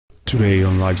Today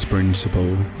on Life's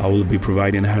Principle, I will be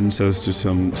providing answers to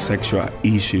some sexual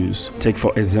issues. Take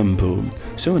for example,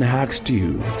 someone asked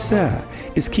you, "Sir,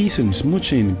 is kissing,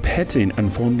 smooching, petting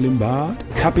and fondling bad?"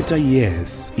 Capital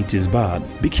yes, it is bad.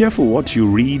 Be careful what you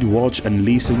read, watch and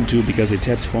listen to because it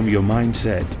helps form your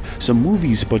mindset. Some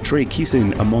movies portray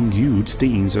kissing among youths,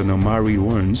 teens and unmarried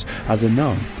ones as a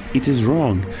norm. It is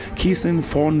wrong. Kissing,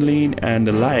 fondling and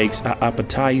the likes are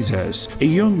appetizers. A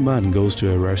young man goes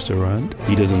to a restaurant.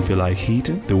 He doesn't feel like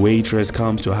eating. The waitress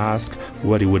comes to ask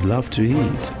what he would love to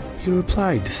eat. He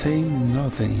replied, saying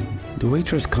nothing. The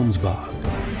waitress comes back.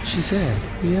 She said,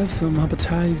 "We have some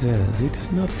appetizers. It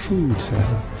is not food, sir,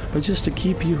 but just to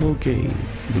keep you okay."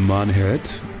 The man heard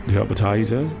the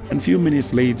appetizer, and few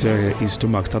minutes later his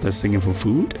stomach started singing for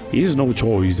food. He has no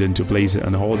choice than to place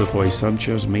an order for a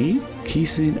sumptuous meal.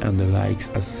 Kissing and the likes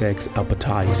are sex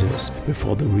appetizers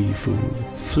before the real food.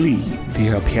 Flee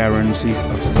the appearances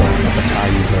of sex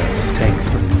appetizers. Thanks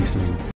for listening.